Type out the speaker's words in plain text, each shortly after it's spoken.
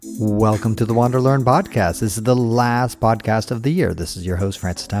Welcome to the Want to Learn podcast. This is the last podcast of the year. This is your host,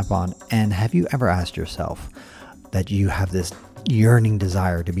 Francis Tampon. And have you ever asked yourself that you have this yearning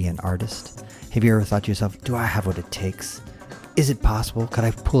desire to be an artist? Have you ever thought to yourself, do I have what it takes? Is it possible? Could I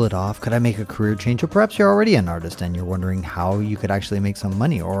pull it off? Could I make a career change? Or perhaps you're already an artist and you're wondering how you could actually make some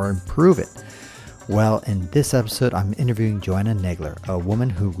money or improve it. Well, in this episode, I'm interviewing Joanna Nagler, a woman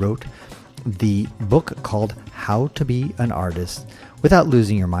who wrote the book called How to Be an Artist Without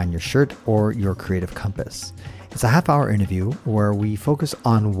Losing Your Mind, Your Shirt, or Your Creative Compass. It's a half-hour interview where we focus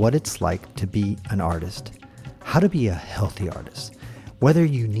on what it's like to be an artist, how to be a healthy artist, whether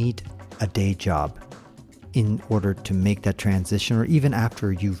you need a day job in order to make that transition, or even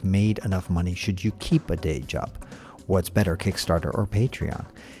after you've made enough money, should you keep a day job? What's better, Kickstarter or Patreon?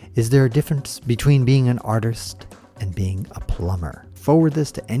 Is there a difference between being an artist and being a plumber? Forward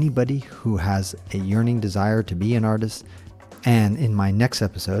this to anybody who has a yearning desire to be an artist. And in my next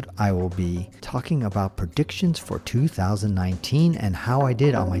episode, I will be talking about predictions for 2019 and how I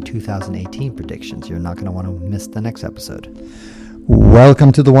did on my 2018 predictions. You're not going to want to miss the next episode.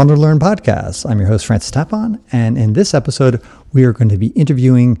 Welcome to the Want to Learn podcast. I'm your host, Francis Tapon. And in this episode, we are going to be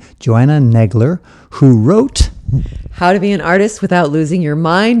interviewing Joanna Nagler, who wrote How to Be an Artist Without Losing Your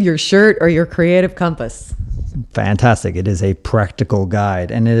Mind, Your Shirt, or Your Creative Compass. Fantastic. It is a practical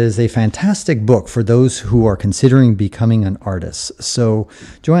guide, and it is a fantastic book for those who are considering becoming an artist. So,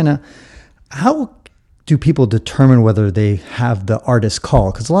 Joanna, how do people determine whether they have the artist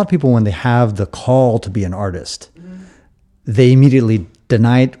call? Because a lot of people, when they have the call to be an artist, they immediately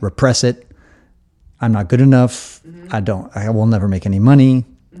deny it, repress it. I'm not good enough. I will never make any money.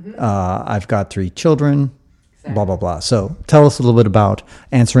 I've got 3 children. Blah, blah, blah. So tell us a little bit about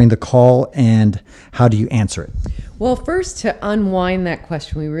answering the call and how do you answer it? Well, first, to unwind that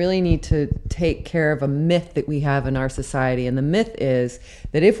question, we really need to take care of a myth that we have in our society. And the myth is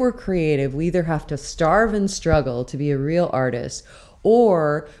that if we're creative, we either have to starve and struggle to be a real artist,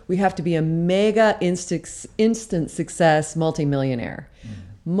 or we have to be a mega instant success multimillionaire.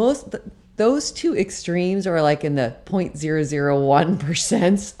 Those two extremes are like in the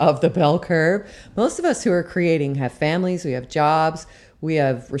 0.001% of the bell curve. Most of us who are creating have families, we have jobs, we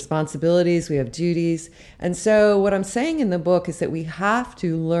have responsibilities, we have duties. And so what I'm saying in the book is that we have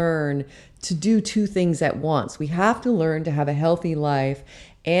to learn to do 2 things at once. We have to learn to have a healthy life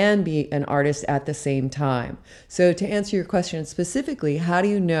and be an artist at the same time. So to answer your question specifically, how do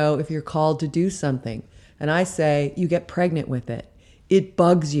you know if you're called to do something? And I say, you get pregnant with it. It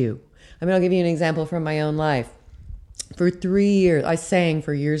bugs you. I mean, I'll give you an example from my own life. For 3 years, I sang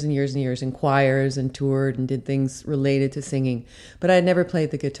for years and years and years in choirs and toured and did things related to singing, but I had never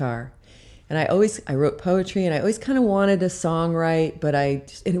played the guitar. And I wrote poetry, and I always kind of wanted to songwrite, but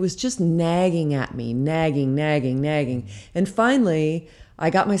it was just nagging at me, nagging. And finally,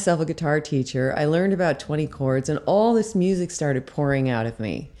 I got myself a guitar teacher. I learned about 20 chords, and all this music started pouring out of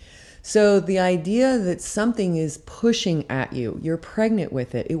me. So the idea that something is pushing at you, you're pregnant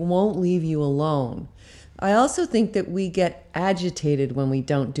with it, it won't leave you alone. I also think that we get agitated when we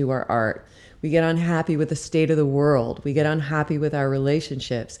don't do our art. We get unhappy with the state of the world. We get unhappy with our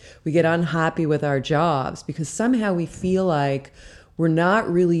relationships. We get unhappy with our jobs because somehow we feel like we're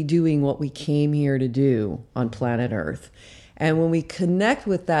not really doing what we came here to do on planet Earth. And when we connect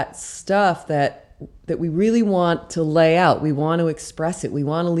with that stuff that we really want to lay out, we want to express it, we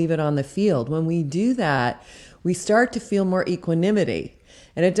want to leave it on the field. When we do that, we start to feel more equanimity.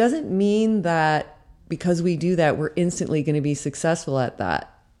 And it doesn't mean that because we do that, we're instantly going to be successful at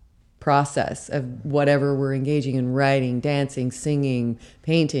that process of whatever we're engaging in, writing, dancing, singing,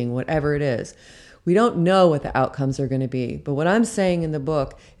 painting, whatever it is. We don't know what the outcomes are going to be. But what I'm saying in the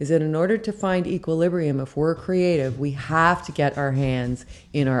book is that in order to find equilibrium, if we're creative, we have to get our hands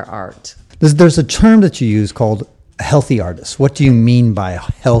in our art. There's a term that you use called a healthy artist. What do you mean by a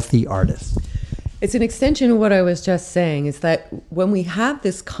healthy artist? It's an extension of what I was just saying, is that when we have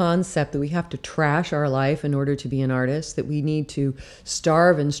this concept that we have to trash our life in order to be an artist, that we need to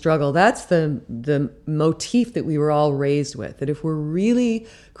starve and struggle, that's the motif that we were all raised with, that if we're really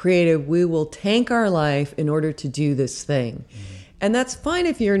creative, we will tank our life in order to do this thing. And that's fine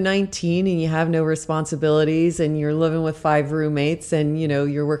if you're 19 and you have no responsibilities and you're living with 5 roommates and,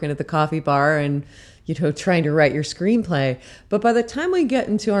 you're working at the coffee bar and, trying to write your screenplay. But by the time we get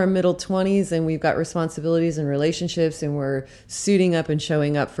into our middle 20s and we've got responsibilities and relationships and we're suiting up and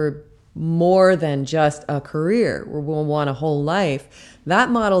showing up for more than just a career, where we'll want a whole life. That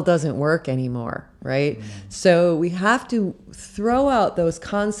model doesn't work anymore, right? So we have to throw out those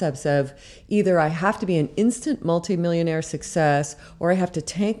concepts of either I have to be an instant multimillionaire success or I have to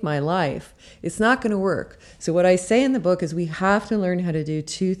tank my life. It's not going to work. So what I say in the book is we have to learn how to do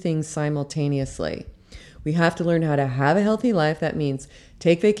two things simultaneously. We have to learn how to have a healthy life. That means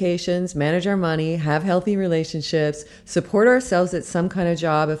take vacations, manage our money, have healthy relationships, support ourselves at some kind of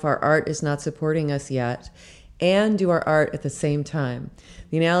job if our art is not supporting us yet, and do our art at the same time.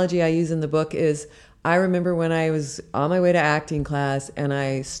 The analogy I use in the book is, I remember when I was on my way to acting class and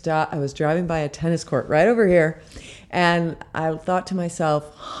I was driving by a tennis court right over here, and I thought to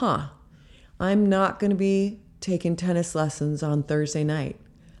myself, I'm not going to be taking tennis lessons on Thursday night.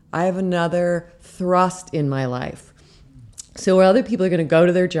 I have another thrust in my life. So where other people are going to go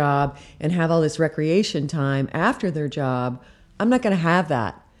to their job and have all this recreation time after their job, I'm not going to have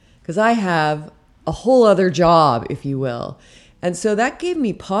that because I have a whole other job, if you will. And so that gave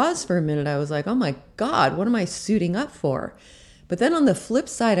me pause for a minute. I was like, oh my God, what am I suiting up for? But then on the flip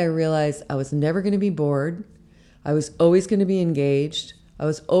side, I realized I was never going to be bored. I was always going to be engaged. I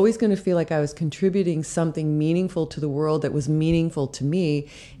was always going to feel like I was contributing something meaningful to the world that was meaningful to me,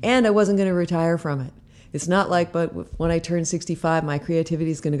 and I wasn't going to retire from it. It's not like, but when I turn 65, my creativity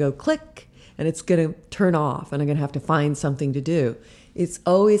is going to go click, and it's going to turn off, and I'm going to have to find something to do. It's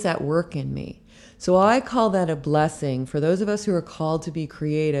always at work in me. So I call that a blessing. For those of us who are called to be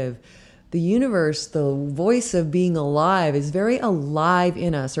creative, the universe, the voice of being alive, is very alive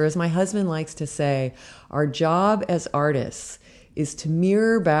in us. Or as my husband likes to say, our job as artists is to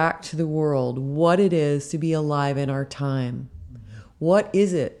mirror back to the world what it is to be alive in our time. What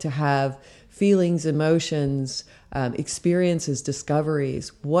is it to have feelings, emotions, experiences,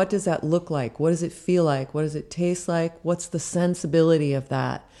 discoveries? What does that look like? What does it feel like? What does it taste like? What's the sensibility of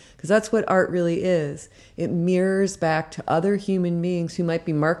that? Because that's what art really is. It mirrors back to other human beings who might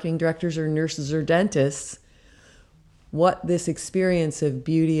be marketing directors or nurses or dentists what this experience of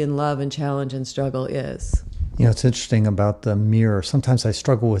beauty and love and challenge and struggle is. You know, it's interesting about the mirror. Sometimes I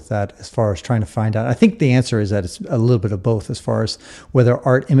struggle with that as far as trying to find out. I think the answer is that it's a little bit of both as far as whether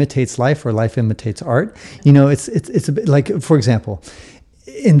art imitates life or life imitates art. You know, it's a bit like, for example,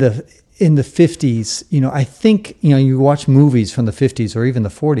 in the 50s, you know, I think, you know, you watch movies from the 50s or even the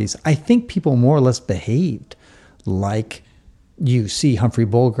 40s, I think people more or less behaved like you see Humphrey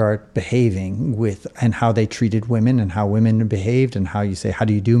Bogart behaving with, and how they treated women and how women behaved and how you say, how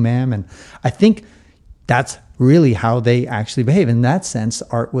do you do, ma'am? And I think that's really how they actually behave. In that sense,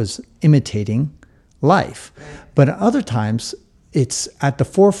 art was imitating life. But at other times, it's at the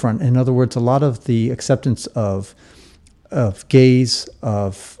forefront. In other words, a lot of the acceptance of gays,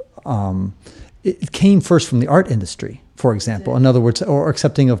 it came first from the art industry, for example. In other words, or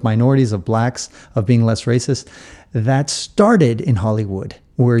accepting of minorities, of blacks, of being less racist. That started in Hollywood,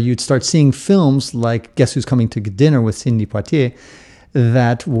 where you'd start seeing films like Guess Who's Coming to Dinner with Sidney Poitier,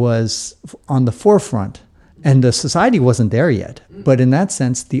 that was on the forefront, and the society wasn't there yet. But in that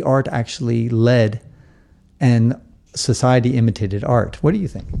sense, the art actually led, and society imitated art. What do you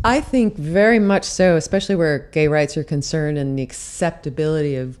think? I think very much so, especially where gay rights are concerned and the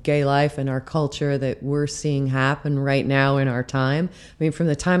acceptability of gay life in our culture that we're seeing happen right now in our time. I mean, from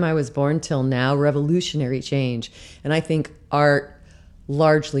the time I was born till now, revolutionary change. And I think art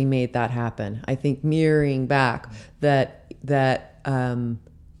largely made that happen. I think mirroring back that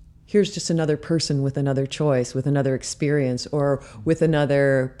here's just another person with another choice, with another experience, or with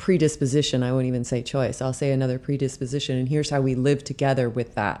another predisposition. I won't even say choice. I'll say another predisposition, and here's how we live together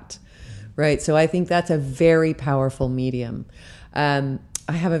with that, right? So I think that's a very powerful medium. I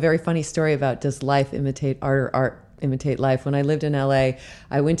have a very funny story about does life imitate art or art imitate life. When I lived in LA,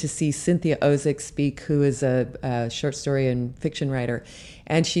 I went to see Cynthia Ozick speak, who is a short story and fiction writer,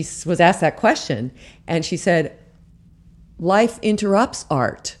 and she was asked that question, and she said, life interrupts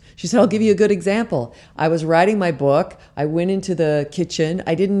art. She said, I'll give you a good example. I was writing my book. I went into the kitchen.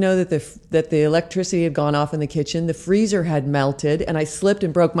 I didn't know that the electricity had gone off in the kitchen. The freezer had melted, and I slipped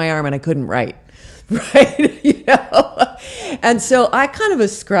and broke my arm, and I couldn't write. Right? You know? And so I kind of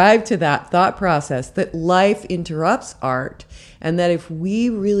ascribe to that thought process that life interrupts art, and that if we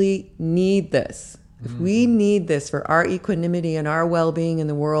really need this, if we need this for our equanimity and our well-being in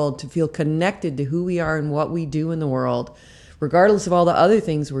the world to feel connected to who we are and what we do in the world, regardless of all the other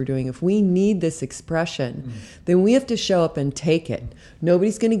things we're doing, if we need this expression, then we have to show up and take it.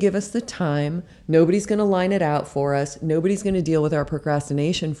 Nobody's going to give us the time. Nobody's going to line it out for us. Nobody's going to deal with our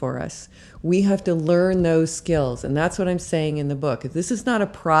procrastination for us. We have to learn those skills. And that's what I'm saying in the book. This is not a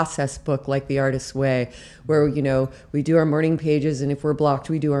process book like The Artist's Way, where, we do our morning pages, and if we're blocked,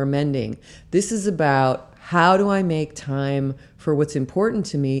 we do our mending. This is about, how do I make time for what's important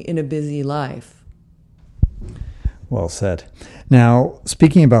to me in a busy life? Well said. Now,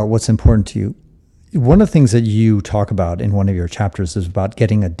 speaking about what's important to you, one of the things that you talk about in one of your chapters is about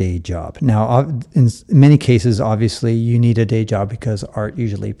getting a day job. Now, in many cases, obviously, you need a day job because art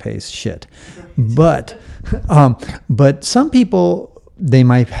usually pays shit. But some people, they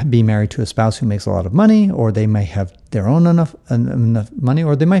might be married to a spouse who makes a lot of money, or they might have their own enough money,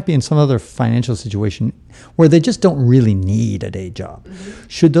 or they might be in some other financial situation where they just don't really need a day job. Mm-hmm.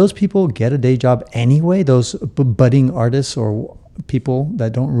 Should those people get a day job anyway? Those budding artists or people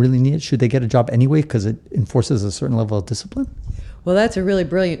that don't really need it, should they get a job anyway because it enforces a certain level of discipline? Well, that's a really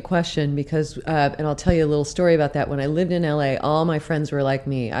brilliant question because, and I'll tell you a little story about that. When I lived in LA, all my friends were like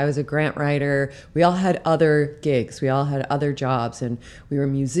me. I was a grant writer. We all had other gigs. We all had other jobs, and we were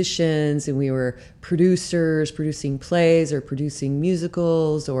musicians, and we were producers, producing plays or producing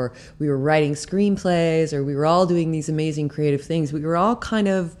musicals, or we were writing screenplays, or we were all doing these amazing creative things. We were all kind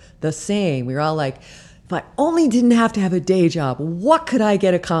of the same. We were all like, if I only didn't have to have a day job, what could I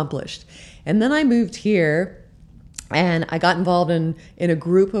get accomplished? And then I moved here, and I got involved in a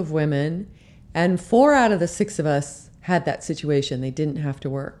group of women, and 4 out of the 6 of us had that situation. They didn't have to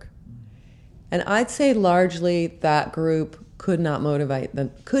work. And I'd say largely that group could not motivate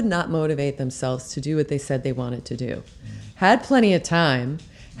themselves to do what they said they wanted to do. Had plenty of time,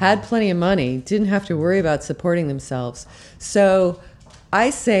 had plenty of money, didn't have to worry about supporting themselves. So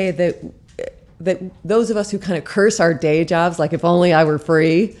I say that those of us who kind of curse our day jobs, like if only I were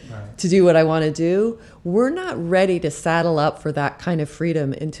free to do what I want to do, we're not ready to saddle up for that kind of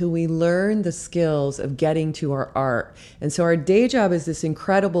freedom until we learn the skills of getting to our art. And so our day job is this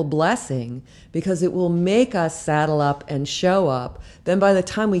incredible blessing because it will make us saddle up and show up. Then by the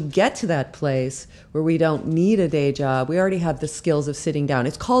time we get to that place where we don't need a day job, we already have the skills of sitting down.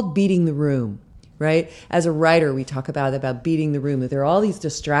 It's called beating the room. Right? As a writer, we talk about beating the room, that there are all these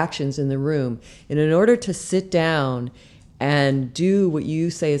distractions in the room. And in order to sit down and do what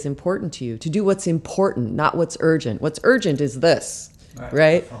you say is important to you, to do what's important, not what's urgent. What's urgent is this,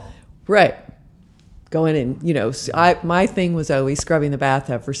 right? Right. Going in, my thing was always scrubbing the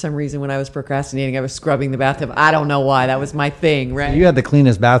bathtub. For some reason, when I was procrastinating, I was scrubbing the bathtub. I don't know why. That was my thing, right? You had the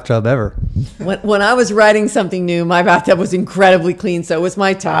cleanest bathtub ever. When I was writing something new, my bathtub was incredibly clean. So was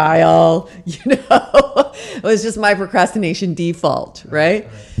my tile, It was just my procrastination default, right?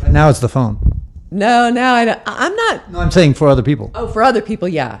 Now it's the phone. No, I'm not. No, I'm saying for other people. Oh, for other people,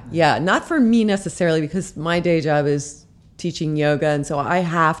 yeah. Not for me necessarily, because my day job is teaching yoga, and so I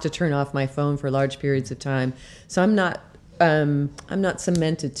have to turn off my phone for large periods of time. So I'm not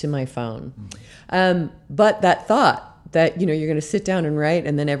cemented to my phone. But that thought that you're going to sit down and write,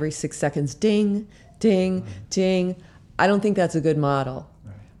 and then every 6 seconds, ding, ding, ding. I don't think that's a good model.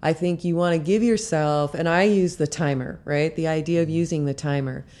 I think you want to give yourself, and I use the timer, right? The idea of using the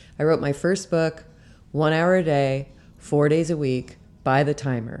timer. I wrote my first book, 1 hour a day, 4 days a week, by the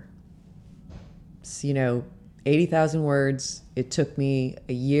timer. It's, 80,000 words. It took me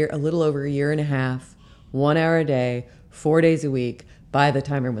a little over a year and a half, 1 hour a day, 4 days a week, by the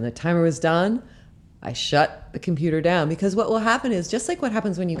timer. When the timer was done, I shut the computer down, because what will happen is just like what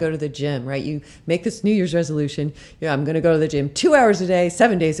happens when you go to the gym, right? You make this New Year's resolution. I'm going to go to the gym 2 hours a day,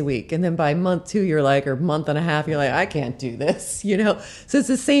 7 days a week. And then by month 2, or month and a half, you're like, I can't do this, So it's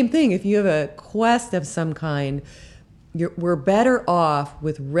the same thing. If you have a quest of some kind, we're better off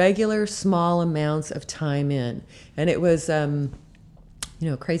with regular small amounts of time in. And it was, a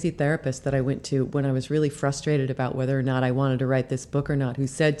crazy therapist that I went to when I was really frustrated about whether or not I wanted to write this book or not, who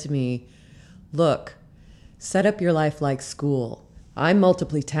said to me, look, set up your life like school. I'm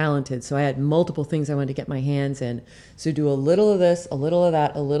multiply talented, so I had multiple things I wanted to get my hands in. So do a little of this, a little of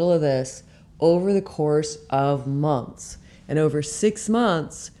that, a little of this over the course of months. And over 6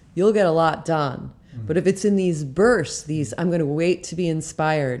 months, you'll get a lot done. But if it's in these bursts, I'm going to wait to be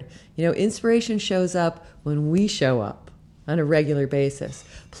inspired. Inspiration shows up when we show up on a regular basis.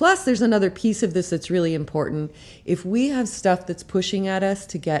 Plus, there's another piece of this that's really important. If we have stuff that's pushing at us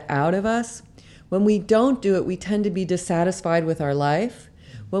to get out of us, when we don't do it, we tend to be dissatisfied with our life.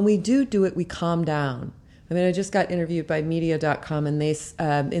 When we do it, we calm down. I just got interviewed by media.com, and they,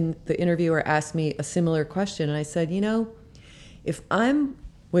 the interviewer asked me a similar question. And I said, if I'm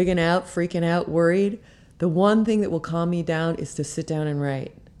wigging out, freaking out, worried, The one thing that will calm me down is to sit down and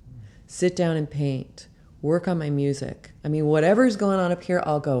write, sit down and paint, work on my music. I mean, whatever's going on up here,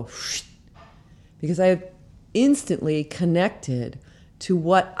 I'll go because I have instantly connected to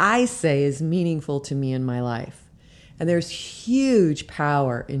what I say is meaningful to me in my life. And there's huge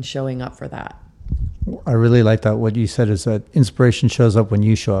power in showing up for that. I really like that. What you said is that inspiration shows up when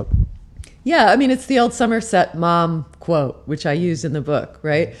you show up. Yeah, I mean, it's the old Somerset Maugham quote, which I use in the book,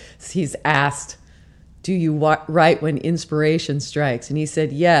 right? He's asked, do you write when inspiration strikes? And he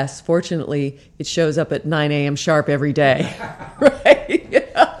said, yes. Fortunately, it shows up at 9 a.m. sharp every day, right? You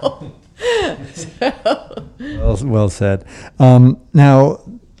know? Well said. Now,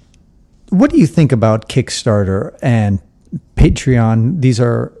 what do you think about Kickstarter and Patreon? These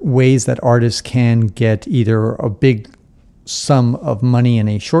are ways that artists can get either a big sum of money in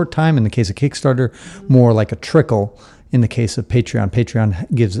a short time, in the case of Kickstarter, more like a trickle in the case of Patreon.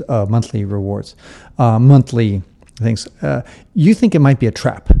 Patreon gives monthly rewards, monthly things. You think it might be a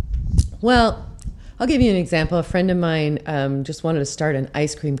trap? Well, I'll give you an example. A friend of mine just wanted to start an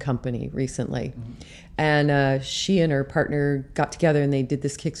ice cream company recently. And she and her partner got together and they did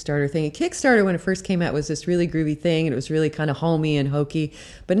this Kickstarter thing. And Kickstarter, when it first came out, was this really groovy thing. And it was really kind of homey and hokey.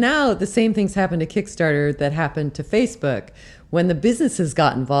 But now the same things happened to Kickstarter that happened to Facebook. When the businesses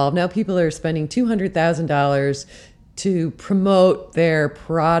got involved, now people are spending $200,000 to promote their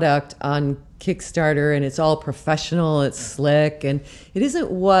product on Kickstarter. And it's all professional, it's slick. And it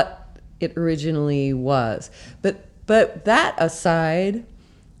isn't what it originally was. But that aside,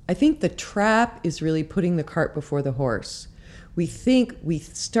 I think the trap is really putting the cart before the horse. We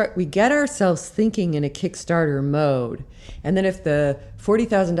get ourselves thinking in a Kickstarter mode. And then if the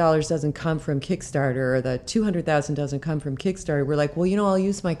 $40,000 doesn't come from Kickstarter or the $200,000 doesn't come from Kickstarter, we're like, well, I'll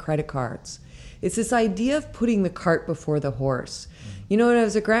use my credit cards. It's this idea of putting the cart before the horse. When I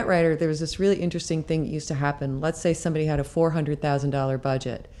was a grant writer, there was this really interesting thing that used to happen. Let's say somebody had a $400,000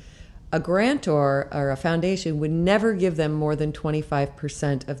 budget. A grantor or a foundation would never give them more than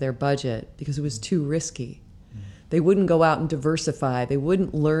 25% of their budget because it was too risky. They wouldn't go out and diversify. They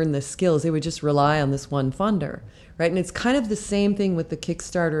wouldn't learn the skills. They would just rely on this one funder, right? And it's kind of the same thing with the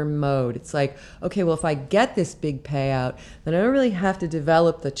Kickstarter mode. It's like, okay, well, if I get this big payout, then I don't really have to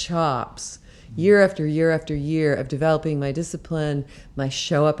develop the chops year after year after year of developing my discipline, my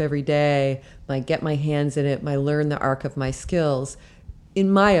show up every day, my get my hands in it, my learn the arc of my skills. In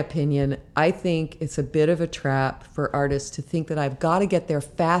my opinion, I think it's a bit of a trap for artists to think that I've got to get there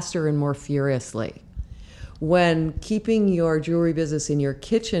faster and more furiously. When keeping your jewelry business in your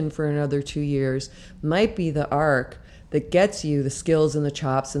kitchen for another 2 years might be the arc that gets you the skills and the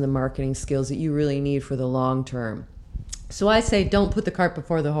chops and the marketing skills that you really need for the long term. So I say, don't put the cart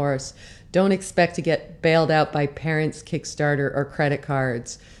before the horse. Don't expect to get bailed out by parents' Kickstarter or credit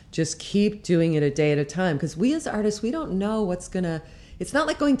cards. Just keep doing it a day at a time. Because we as artists, we don't know what's going to... It's not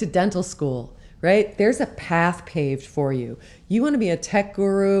like going to dental school, right? There's a path paved for you. You want to be a tech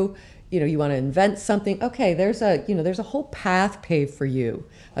guru, you want to invent something. Okay, there's a whole path paved for you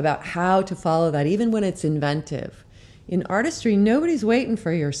about how to follow that, even when it's inventive. In artistry, nobody's waiting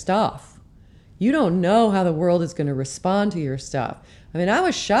for your stuff. You don't know how the world is going to respond to your stuff. I mean, I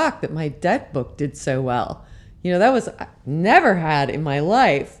was shocked that my debt book did so well. That was never had in my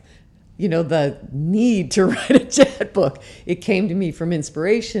life. The need to write a jet book. It came to me from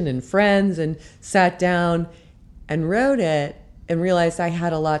inspiration and friends, and sat down and wrote it and realized I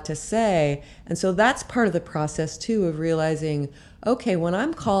had a lot to say. And so that's part of the process too, of realizing, okay, when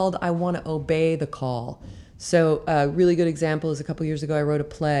I'm called, I want to obey the call. So a really good example is a couple years ago, I wrote a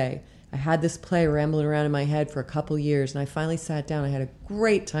play. I had this play rambling around in my head for a couple years, and I finally sat down. I had a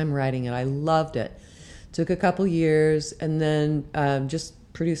great time writing it. I loved it. Took a couple years, and then just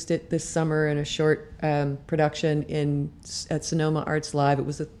produced it this summer in a short production at Sonoma Arts Live. It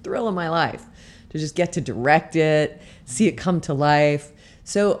was a thrill of my life to just get to direct it, see it come to life.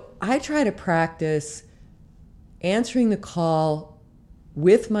 So I try to practice answering the call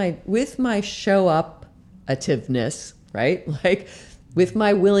with my show up-ativeness, right? Like with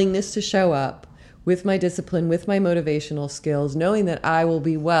my willingness to show up, with my discipline, with my motivational skills, knowing that I will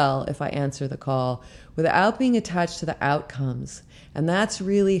be well if I answer the call without being attached to the outcomes. And that's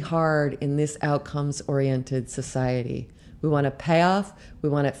really hard in this outcomes-oriented society. We want a payoff, we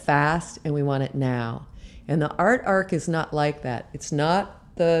want it fast, and we want it now. And the art arc is not like that. It's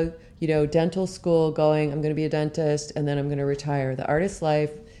not the, dental school going, I'm going to be a dentist, and then I'm going to retire. The artist's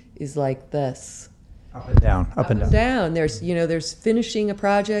life is like this. Up and down, up and down. There's finishing a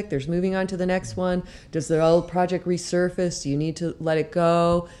project, there's moving on to the next one. Does the old project resurface? Do you need to let it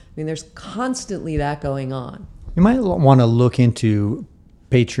go? I mean, there's constantly that going on. You might want to look into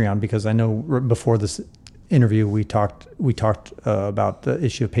Patreon, because I know before this interview, we talked about the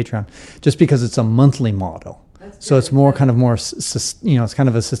issue of Patreon, just because it's a monthly model. So it's more kind of more, it's kind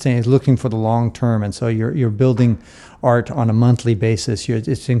of a sustain. It's looking for the long term, and so you're building art on a monthly basis.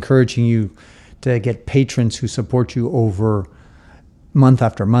 It's encouraging you to get patrons who support you over month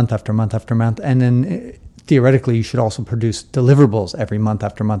after month after month after month, and then theoretically you should also produce deliverables every month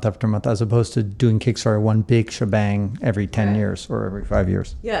after month after month, as opposed to doing Kickstarter one big shebang every 10 years or every 5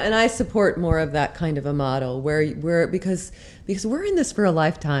 years. Yeah, and I support more of that kind of a model where because we're in this for a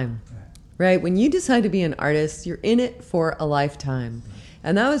lifetime. Right? When you decide to be an artist, you're in it for a lifetime.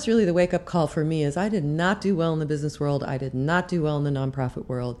 And that was really the wake-up call for me, is I did not do well in the business world. I did not do well in the nonprofit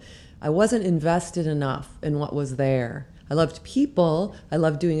world. I wasn't invested enough in what was there. I loved people. I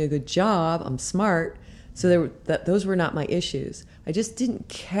loved doing a good job. I'm smart. So those were not my issues. I just didn't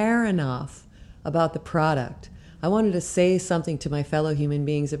care enough about the product. I wanted to say something to my fellow human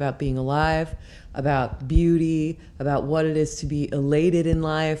beings about being alive, about beauty, about what it is to be elated in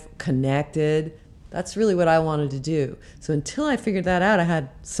life, connected. That's really what I wanted to do. So until I figured that out, I had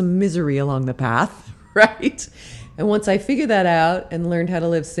some misery along the path, right? And once I figured that out and learned how to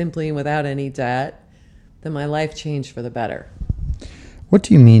live simply and without any debt, then my life changed for the better. What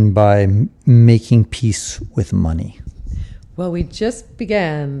do you mean by making peace with money? Well, we just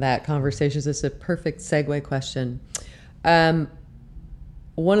began that conversation. It's a perfect segue question.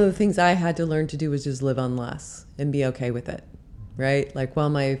 One of the things I had to learn to do was just live on less and be okay with it, right? Like,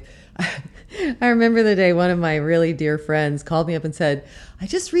 I remember the day one of my really dear friends called me up and said, I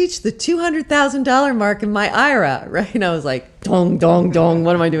just reached the $200,000 mark in my IRA, right? And I was like, dong, dong, dong,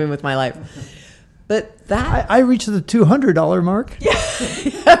 what am I doing with my life? But that... I reached the $200 mark.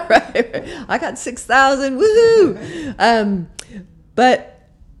 Yeah, right. I got 6,000, woohoo! But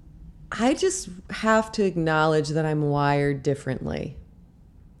I just have to acknowledge that I'm wired differently,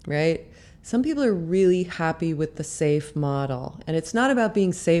 right? Some people are really happy with the safe model. And it's not about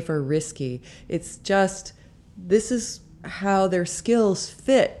being safe or risky. It's just, this is how their skills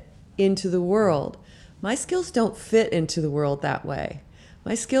fit into the world. My skills don't fit into the world that way.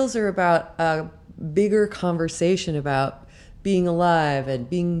 My skills are about a bigger conversation about being alive and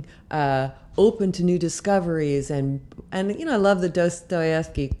being open to new discoveries. And you know, I love the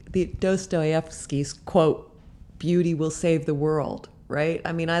Dostoevsky's quote, "Beauty will save the world." Right?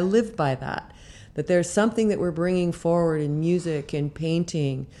 I mean, I live by that there's something that we're bringing forward in music and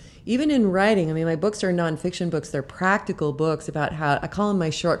painting, even in writing. I mean, my books are nonfiction books. They're practical books about how, I call them my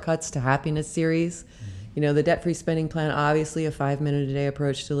Shortcuts to Happiness series. You know, the Debt-Free Spending Plan, obviously a 5-minute-a-day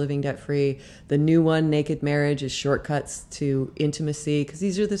approach to living debt-free. The new one, Naked Marriage, is shortcuts to intimacy, because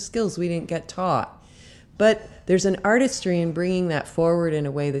these are the skills we didn't get taught. But there's an artistry in bringing that forward in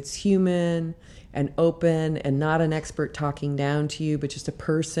a way that's human and open, and not an expert talking down to you, but just a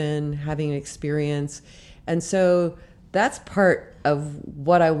person having an experience. And so that's part of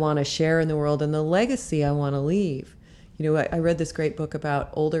what I want to share in the world and the legacy I want to leave. You know, I read this great book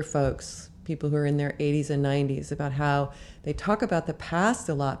about older folks, people who are in their 80s and 90s, about how they talk about the past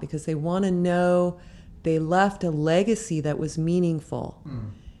a lot because they want to know they left a legacy that was meaningful.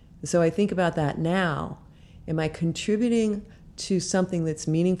 So I think about that now. Am I contributing to something that's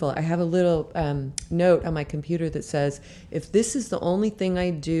meaningful? I have a little note on my computer that says, if this is the only thing I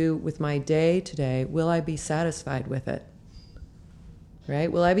do with my day today, will I be satisfied with it?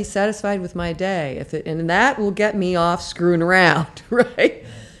 Right? Will I be satisfied with my day? And that will get me off screwing around, right?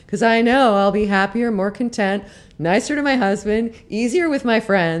 Because I know I'll be happier, more content, nicer to my husband, easier with my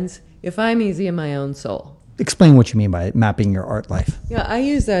friends, if I'm easy in my own soul. Explain what you mean by mapping your art life. Yeah, I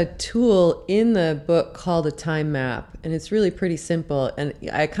use a tool in the book called a time map, and it's really pretty simple. And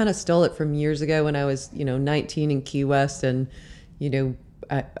I kind of stole it from years ago when I was, 19 in Key West, and,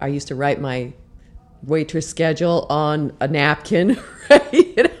 I used to write my waitress schedule on a napkin,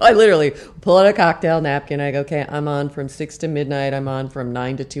 right? I literally pull out a cocktail napkin. I go, okay, I'm on from 6 to midnight. I'm on from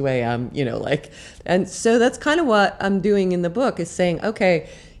 9 to 2 a.m., And so that's kind of what I'm doing in the book, is saying, okay,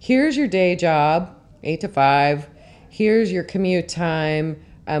 here's your day job, 8 to 5. Here's your commute time.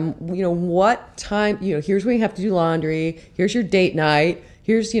 What time, here's when you have to do laundry. Here's your date night.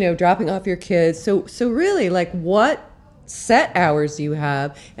 Here's, dropping off your kids. So really, like, what set hours do you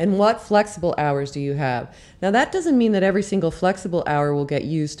have and what flexible hours do you have? Now, that doesn't mean that every single flexible hour will get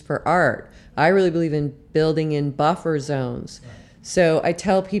used for art. I really believe in building in buffer zones. So I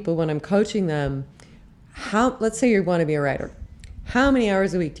tell people when I'm coaching them, let's say you want to be a writer. How many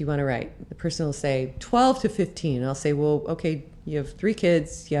hours a week do you want to write? The person will say 12 to 15. And I'll say, well, okay, you have 3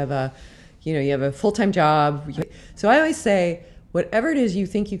 kids, you have a full-time job. So I always say, whatever it is you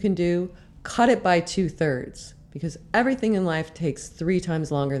think you can do, cut it by 2/3, because everything in life takes 3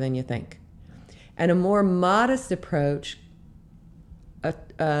 times longer than you think. And a more modest approach,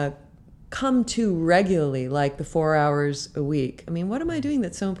 come to regularly, like the 4 hours a week. I mean, what am I doing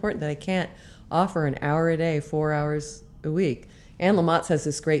that's so important that I can't offer an hour a day, 4 hours a week? Anne Lamott says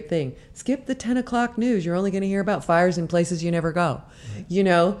this great thing: skip the 10 o'clock news. You're only going to hear about fires in places you never go. You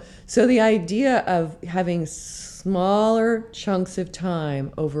know? So the idea of having smaller chunks of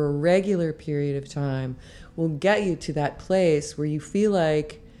time over a regular period of time will get you to that place where you feel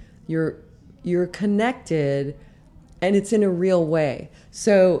like you're connected, and it's in a real way.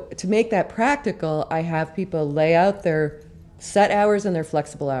 So to make that practical, I have people lay out their set hours and their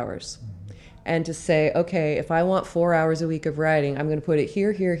flexible hours. And to say, okay, if I want 4 hours a week of writing, I'm going to put it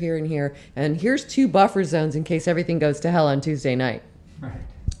here, here, here, and here. And here's 2 buffer zones in case everything goes to hell on Tuesday night.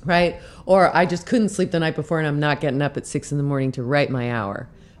 Right? Or I just couldn't sleep the night before and I'm not getting up at 6 a.m. to write my hour.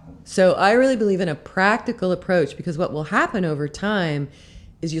 So I really believe in a practical approach, because what will happen over time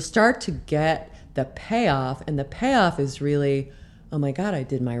is you'll start to get the payoff, and the payoff is really, oh my God, I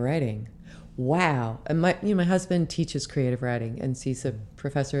did my writing. Wow. And my husband teaches creative writing, and he's a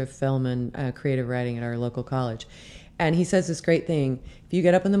professor of film and creative writing at our local college. And he says this great thing: if you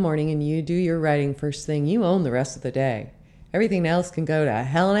get up in the morning and you do your writing first thing, you own the rest of the day. Everything else can go to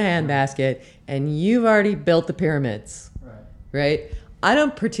hell in a handbasket, and you've already built the pyramids. Right? I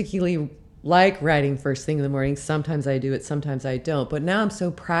don't particularly like writing first thing in the morning. Sometimes I do it, sometimes I don't. But now I'm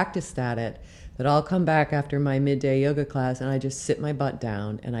so practiced at it that I'll come back after my midday yoga class and I just sit my butt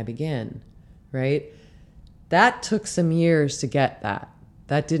down and I begin, right? That took some years to get that.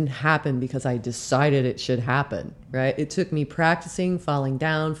 That didn't happen because I decided it should happen, right? It took me practicing, falling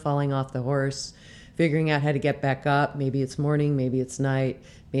down, falling off the horse, figuring out how to get back up. Maybe it's morning, maybe it's night,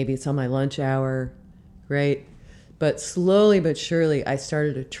 maybe it's on my lunch hour, right? But slowly but surely, I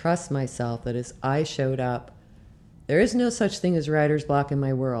started to trust myself that as I showed up, there is no such thing as writer's block in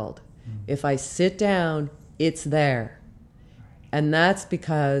my world. If I sit down, it's there. And that's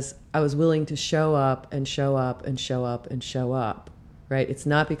because I was willing to show up and show up and show up and show up, right? It's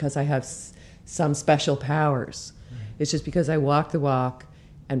not because I have some special powers. It's just because I walked the walk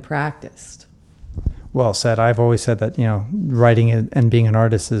and practiced. Well said. I've always said that, writing and being an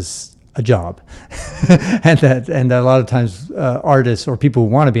artist is a job. and a lot of times artists or people who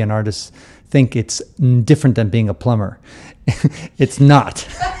want to be an artist think it's different than being a plumber. It's not.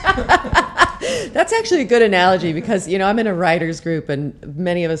 That's actually a good analogy, because, I'm in a writers group, and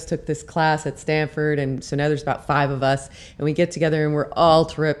many of us took this class at Stanford, and so now there's about 5 of us, and we get together and we're all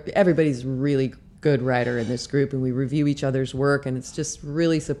terrific. Everybody's really good writer in this group, and we review each other's work, and it's just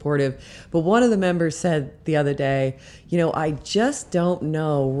really supportive. But one of the members said the other day, I just don't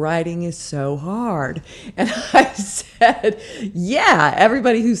know, writing is so hard. And I said, yeah,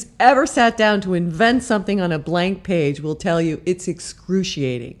 everybody who's ever sat down to invent something on a blank page will tell you it's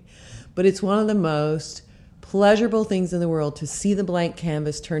excruciating. But it's one of the most pleasurable things in the world to see the blank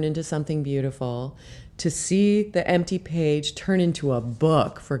canvas turn into something beautiful, to see the empty page turn into a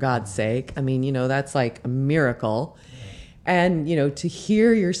book, for God's sake. I mean, that's like a miracle. And, to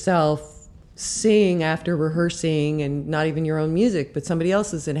hear yourself sing after rehearsing, and not even your own music, but somebody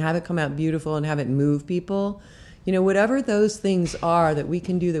else's, and have it come out beautiful and have it move people. Whatever those things are that we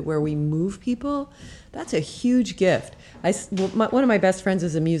can do that where we move people, that's a huge gift. One of my best friends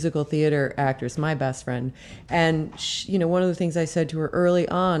is a musical theater actress, my best friend. And, one of the things I said to her early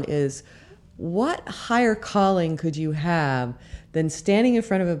on is, what higher calling could you have than standing in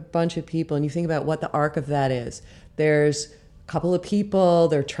front of a bunch of people, and you think about what the arc of that is. There's a couple of people,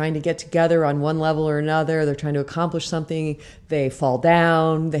 they're trying to get together on one level or another, they're trying to accomplish something, they fall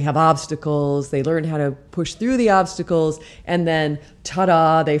down, they have obstacles, they learn how to push through the obstacles, and then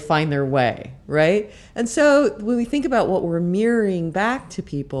ta-da, they find their way, right? And so when we think about what we're mirroring back to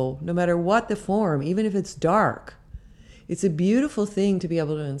people, no matter what the form, even if it's dark, it's a beautiful thing to be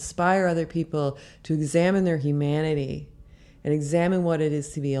able to inspire other people to examine their humanity and examine what it is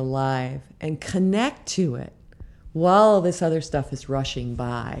to be alive and connect to it while this other stuff is rushing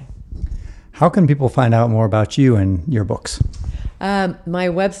by. How can people find out more about you and your books? My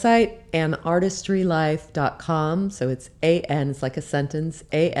website, anartistrylife.com. So it's A-N, it's like a sentence,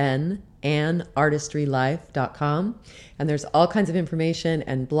 A-N, anartistrylife.com. And there's all kinds of information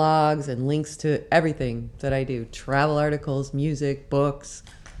and blogs and links to everything that I do. Travel articles, music, books.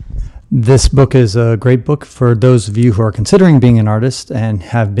 This book is a great book for those of you who are considering being an artist and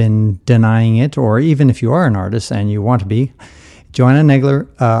have been denying it, or even if you are an artist and you want to be. Joanna Nagler,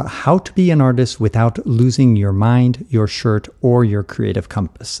 How to Be an Artist Without Losing Your Mind, Your Shirt, or Your Creative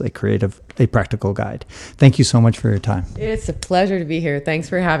Compass, a practical guide. Thank you so much for your time. It's a pleasure to be here. Thanks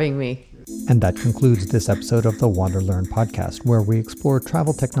for having me. And that concludes this episode of the Wander Learn podcast, where we explore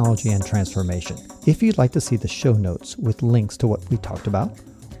travel technology and transformation. If you'd like to see the show notes with links to what we talked about,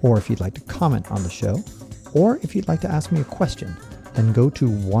 or if you'd like to comment on the show, or if you'd like to ask me a question, then go to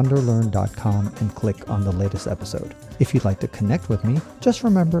wanderlearn.com and click on the latest episode. If you'd like to connect with me, just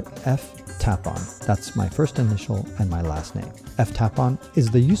remember FTapon. That's my first initial and my last name. FTapon is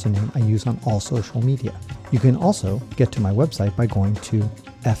the username I use on all social media. You can also get to my website by going to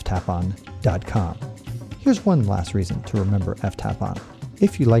ftapon.com. Here's one last reason to remember FTapon.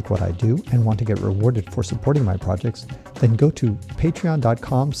 If you like what I do and want to get rewarded for supporting my projects, then go to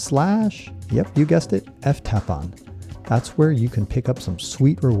patreon.com/ yep, you guessed it, FTapon. That's where you can pick up some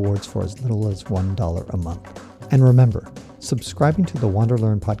sweet rewards for as little as $1 a month. And remember, subscribing to the Wander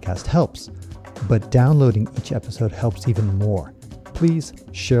Learn podcast helps, but downloading each episode helps even more. Please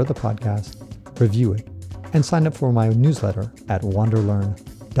share the podcast, review it, and sign up for my newsletter at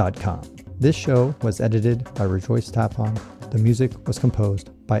wanderlearn.com. This show was edited by Rejoice Tapon. The music was composed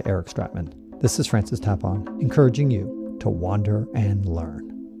by Eric Stratman. This is Francis Tapon, encouraging you to wander and learn.